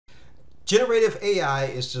Generative AI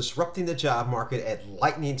is disrupting the job market at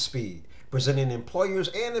lightning speed, presenting employers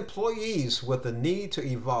and employees with the need to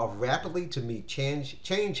evolve rapidly to meet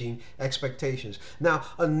changing expectations. Now,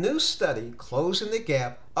 a new study, Closing the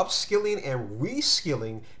Gap, Upskilling and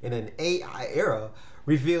Reskilling in an AI Era,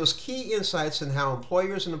 reveals key insights in how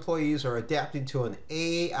employers and employees are adapting to an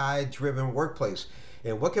AI-driven workplace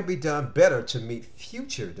and what can be done better to meet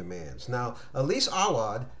future demands. Now, Elise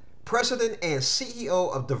Awad, President and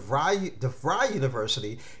CEO of DeVry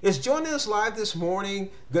University, is joining us live this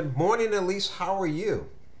morning. Good morning, Elise. How are you?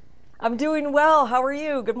 I'm doing well. How are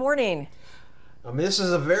you? Good morning. This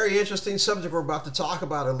is a very interesting subject we're about to talk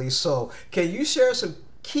about, Elise. So can you share some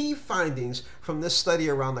key findings from this study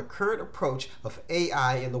around the current approach of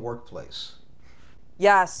AI in the workplace?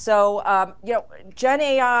 Yeah, so, Gen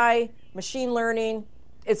AI, machine learning,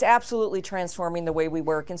 it's absolutely transforming the way we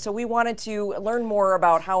work. And so we wanted to learn more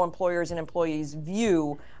about how employers and employees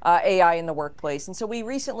view AI in the workplace. And so we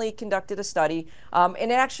recently conducted a study, and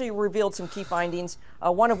it actually revealed some key findings,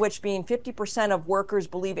 one of which being 50% of workers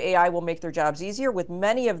believe AI will make their jobs easier, with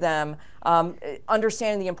many of them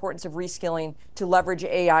understanding the importance of reskilling to leverage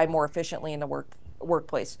AI more efficiently in the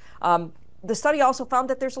workplace. The study also found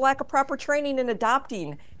that there's a lack of proper training in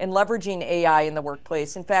adopting and leveraging AI in the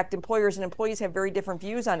workplace. In fact, employers and employees have very different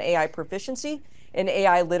views on AI proficiency and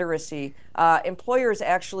AI literacy. Employers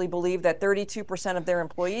actually believe that 32% of their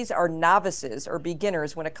employees are novices or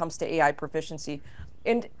beginners when it comes to AI proficiency.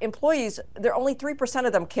 And employees, only 3%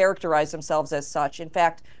 of them characterize themselves as such. In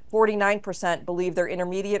fact, 49% believe they're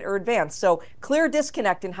intermediate or advanced. So clear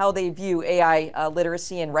disconnect in how they view AI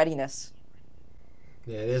literacy and readiness.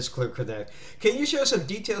 Yeah, it is clear connect. Can you share some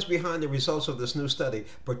details behind the results of this new study,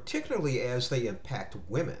 particularly as they impact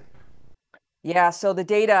women? Yeah, so the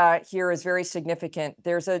data here is very significant.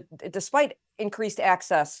 Despite increased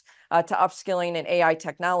access to upskilling and AI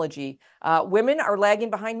technology, women are lagging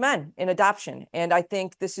behind men in adoption. And I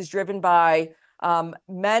think this is driven by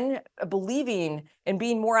men believing and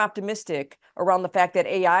being more optimistic around the fact that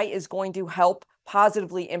AI is going to help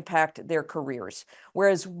positively impact their careers,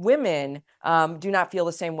 whereas women do not feel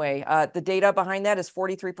the same way. The data behind that is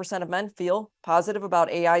 43% of men feel positive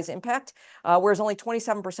about AI's impact, whereas only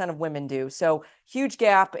 27% of women do. So huge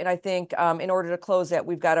gap, and I think in order to close that,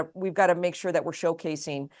 we've got to make sure that we're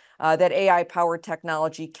showcasing that AI-powered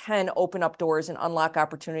technology can open up doors and unlock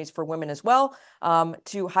opportunities for women as well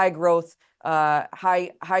to high growth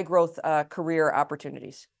career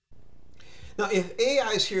opportunities. Now, if AI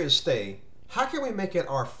is here to stay, how can we make it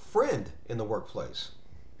our friend in the workplace?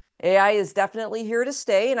 AI is definitely here to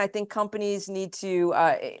stay, and I think companies need to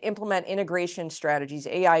implement integration strategies,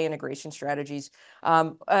 AI integration strategies.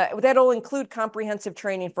 That'll include comprehensive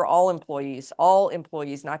training for all employees,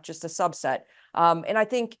 not just a subset. And I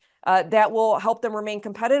think that will help them remain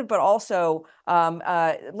competitive, but also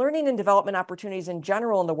learning and development opportunities in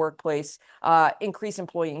general in the workplace, increase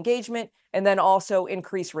employee engagement, and then also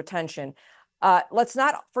increase retention. Let's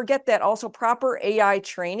not forget that also proper AI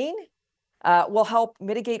training will help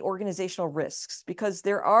mitigate organizational risks, because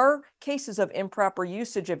there are cases of improper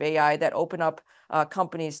usage of AI that open up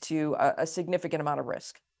companies to a significant amount of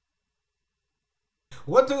risk.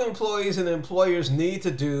 What do employees and employers need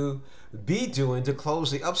to be doing to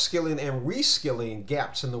close the upskilling and reskilling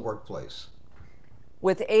gaps in the workplace?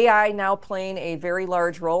 With AI now playing a very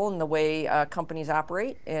large role in the way companies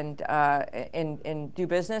operate and do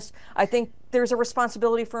business, I think there's a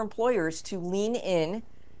responsibility for employers to lean in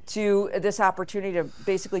to this opportunity to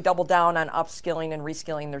basically double down on upskilling and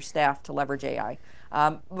reskilling their staff to leverage AI.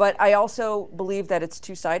 But I also believe that it's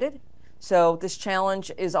two-sided. So this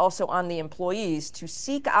challenge is also on the employees to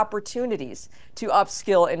seek opportunities to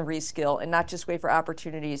upskill and reskill and not just wait for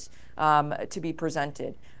opportunities to be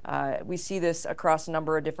presented. We see this across a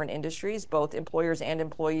number of different industries, both employers and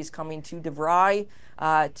employees coming to DeVry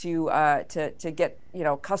to get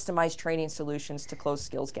customized training solutions to close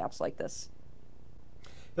skills gaps like this.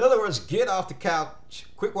 In other words, get off the couch,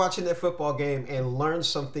 quit watching that football game, and learn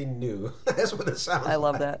something new. That's what it sounds like. I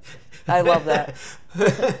love that. I love that.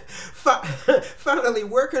 Finally,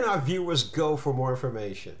 where can our viewers go for more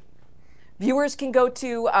information? Viewers can go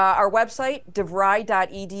to our website,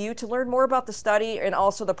 devry.edu, to learn more about the study and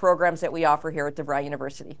also the programs that we offer here at DeVry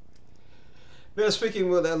University. We're speaking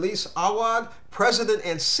with Elise Awad, President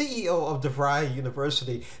and CEO of DeVry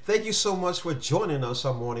University. Thank you so much for joining us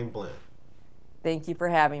on Morning Blend. Thank you for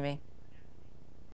having me.